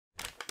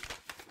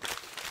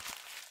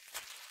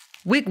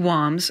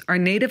Wigwams are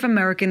Native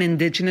American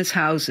indigenous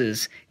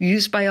houses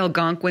used by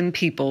Algonquin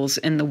peoples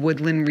in the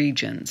woodland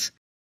regions.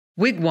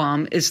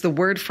 Wigwam is the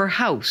word for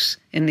house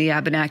in the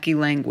Abenaki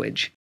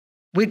language.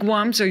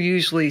 Wigwams are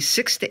usually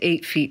 6 to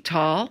 8 feet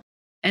tall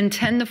and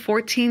 10 to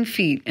 14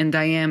 feet in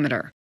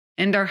diameter,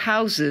 and are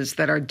houses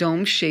that are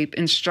dome-shaped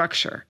in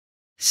structure,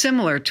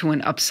 similar to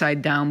an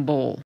upside-down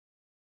bowl.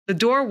 The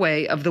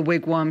doorway of the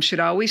wigwam should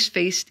always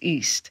face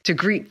east to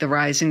greet the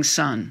rising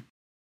sun.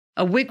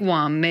 A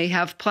wigwam may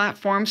have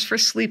platforms for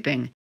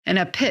sleeping and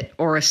a pit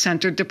or a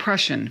centered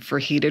depression for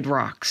heated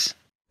rocks.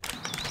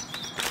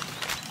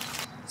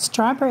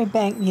 Strawbery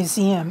Banke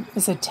Museum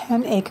is a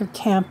 10-acre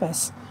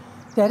campus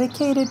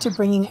dedicated to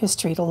bringing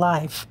history to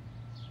life,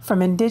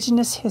 from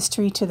Indigenous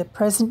history to the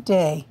present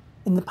day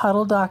in the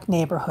Puddle Dock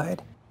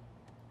neighborhood.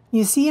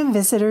 Museum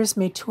visitors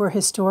may tour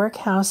historic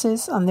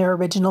houses on their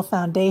original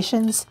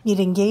foundations, meet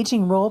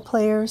engaging role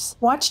players,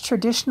 watch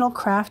traditional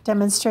craft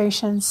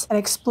demonstrations, and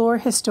explore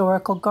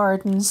historical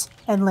gardens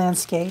and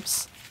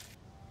landscapes.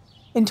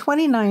 In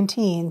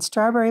 2019,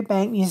 Strawbery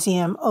Banke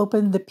Museum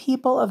opened the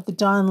People of the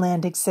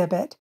Dawnland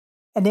exhibit,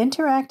 an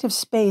interactive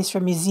space for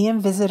museum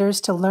visitors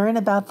to learn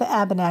about the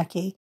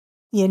Abenaki,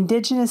 the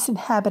indigenous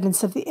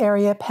inhabitants of the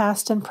area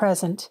past and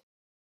present.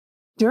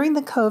 During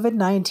the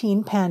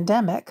COVID-19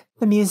 pandemic,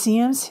 the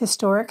museum's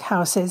historic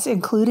houses,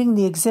 including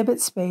the exhibit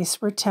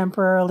space, were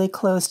temporarily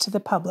closed to the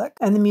public,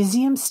 and the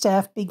museum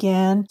staff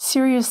began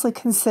seriously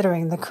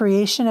considering the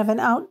creation of an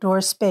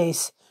outdoor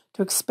space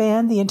to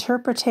expand the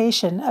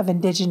interpretation of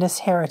Indigenous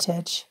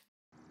heritage.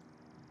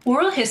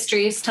 Oral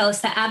histories tell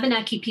us that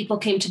Abenaki people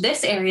came to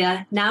this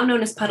area, now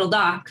known as Puddle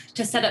Dock,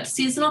 to set up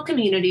seasonal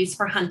communities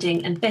for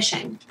hunting and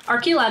fishing.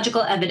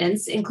 Archaeological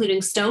evidence,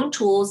 including stone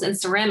tools and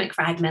ceramic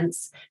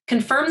fragments,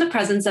 confirm the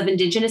presence of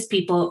Indigenous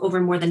people over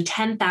more than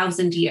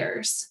 10,000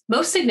 years.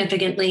 Most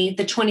significantly,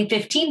 the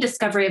 2015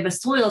 discovery of a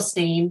soil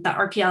stain that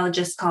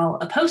archaeologists call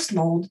a post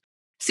mold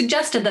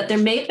suggested that there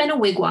may have been a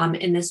wigwam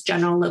in this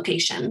general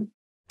location.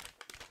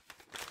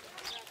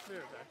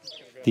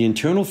 The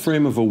internal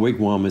frame of a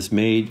wigwam is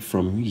made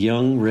from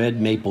young red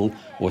maple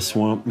or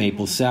swamp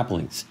maple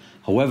saplings.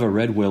 However,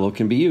 red willow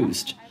can be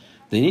used.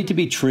 They need to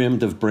be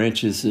trimmed of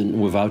branches and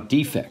without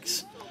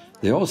defects.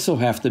 They also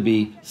have to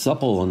be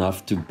supple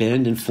enough to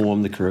bend and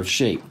form the curved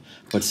shape,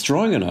 but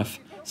strong enough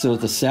so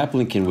that the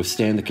sapling can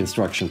withstand the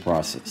construction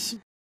process.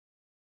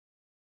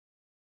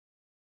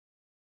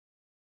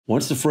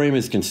 Once the frame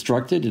is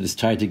constructed, it is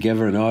tied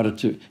together in order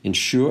to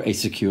ensure a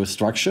secure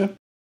structure.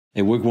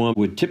 A wigwam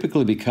would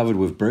typically be covered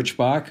with birch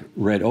bark,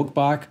 red oak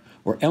bark,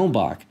 or elm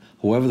bark.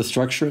 However, the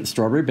structure at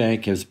Strawbery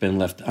Banke has been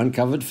left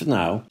uncovered for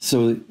now,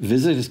 so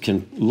visitors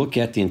can look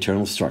at the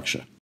internal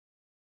structure.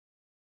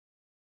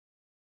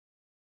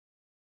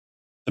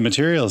 The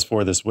materials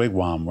for this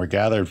wigwam were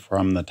gathered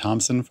from the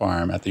Thompson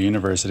Farm at the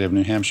University of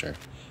New Hampshire,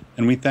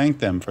 and we thank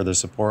them for their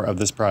support of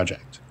this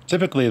project.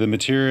 Typically, the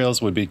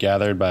materials would be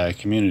gathered by a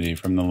community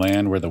from the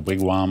land where the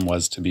wigwam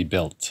was to be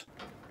built.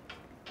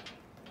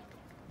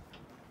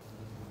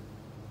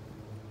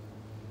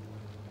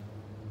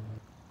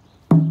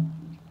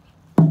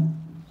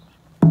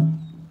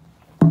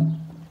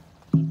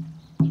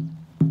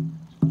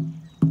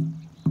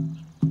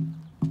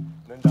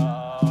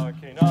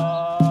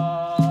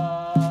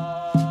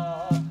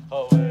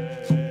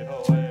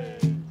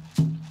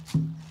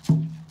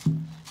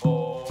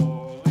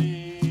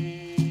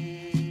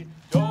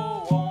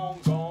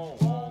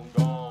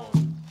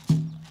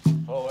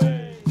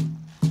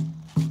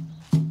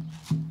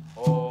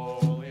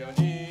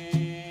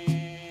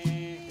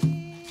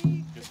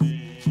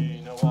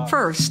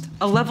 First,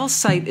 a level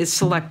site is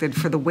selected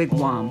for the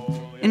wigwam,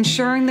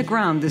 ensuring the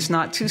ground is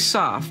not too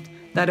soft,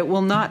 that it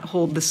will not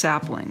hold the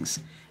saplings,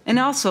 and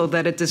also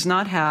that it does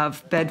not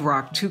have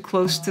bedrock too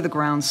close to the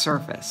ground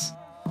surface.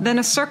 Then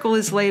a circle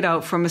is laid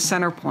out from a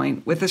center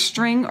point with a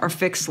string or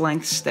fixed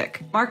length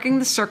stick, marking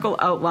the circle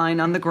outline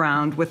on the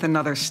ground with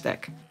another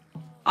stick.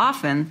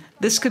 Often,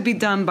 this could be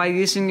done by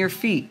using your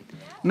feet,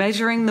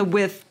 measuring the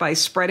width by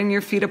spreading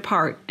your feet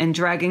apart and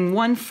dragging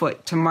one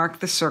foot to mark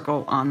the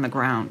circle on the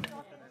ground.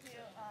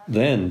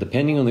 Then,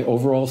 depending on the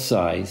overall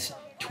size,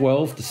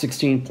 12 to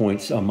 16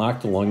 points are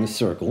marked along the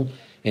circle,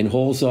 and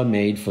holes are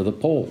made for the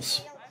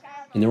poles.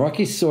 In the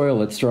rocky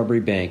soil at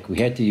Strawbery Banke, we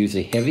had to use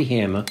a heavy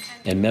hammer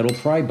and metal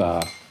pry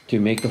bar to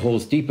make the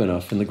holes deep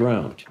enough in the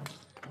ground.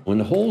 When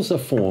the holes are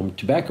formed,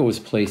 tobacco is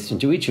placed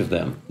into each of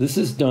them. This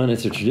is done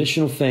as a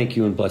traditional thank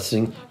you and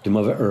blessing to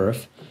Mother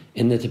Earth,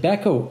 and the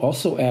tobacco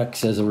also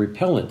acts as a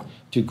repellent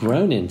to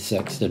ground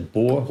insects that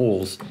bore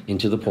holes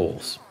into the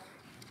poles.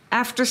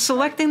 After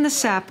selecting the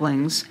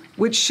saplings,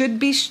 which should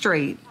be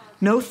straight,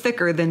 no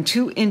thicker than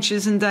 2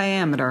 inches in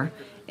diameter,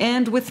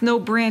 and with no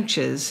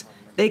branches,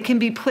 they can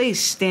be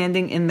placed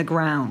standing in the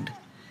ground.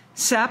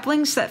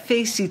 Saplings that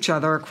face each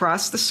other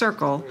across the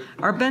circle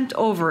are bent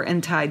over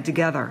and tied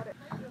together.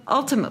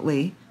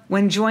 Ultimately,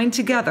 when joined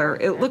together,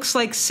 it looks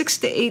like 6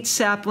 to 8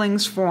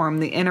 saplings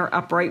form the inner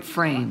upright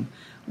frame,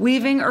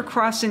 weaving or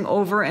crossing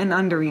over and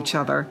under each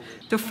other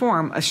to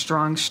form a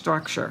strong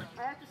structure.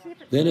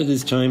 Then it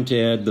is time to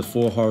add the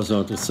 4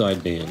 horizontal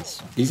side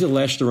bands. These are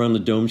lashed around the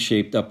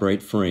dome-shaped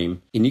upright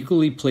frame in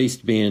equally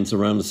placed bands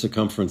around the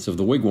circumference of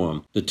the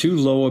wigwam. The 2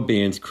 lower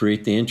bands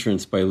create the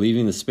entrance by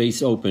leaving the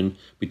space open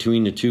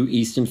between the 2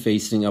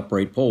 eastern-facing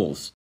upright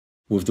poles.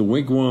 With the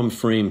wigwam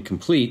frame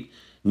complete,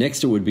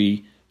 next it would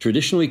be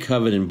traditionally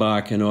covered in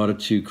bark in order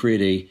to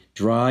create a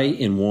dry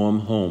and warm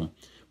home,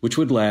 which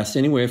would last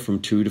anywhere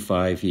from 2 to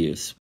 5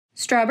 years.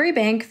 Strawbery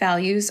Banke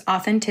values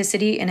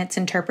authenticity in its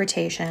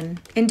interpretation.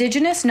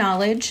 Indigenous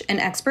knowledge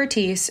and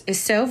expertise is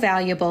so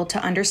valuable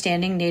to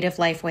understanding Native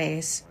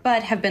lifeways,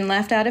 but have been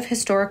left out of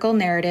historical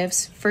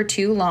narratives for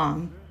too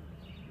long.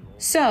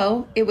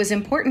 So, it was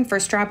important for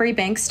Strawbery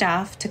Banke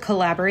staff to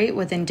collaborate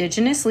with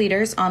Indigenous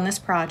leaders on this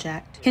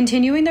project,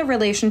 continuing the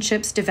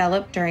relationships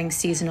developed during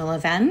seasonal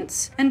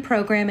events and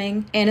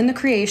programming, and in the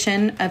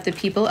creation of the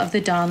People of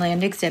the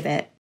Dawnland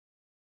exhibit.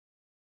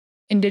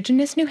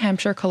 Indigenous New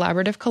Hampshire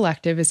Collaborative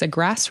Collective is a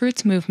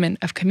grassroots movement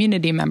of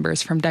community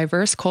members from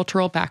diverse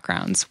cultural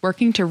backgrounds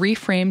working to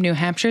reframe New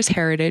Hampshire's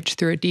heritage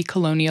through a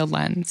decolonial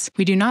lens.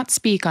 We do not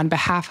speak on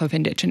behalf of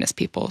Indigenous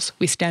peoples.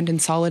 We stand in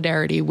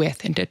solidarity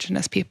with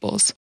Indigenous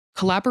peoples.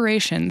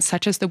 Collaborations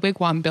such as the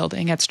Wigwam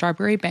building at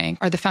Strawbery Banke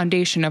are the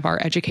foundation of our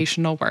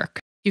educational work.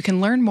 You can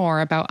learn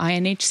more about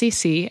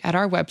INHCC at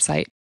our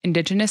website,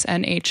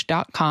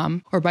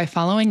 indigenousnh.com, or by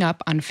following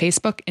up on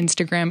Facebook,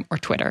 Instagram, or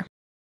Twitter.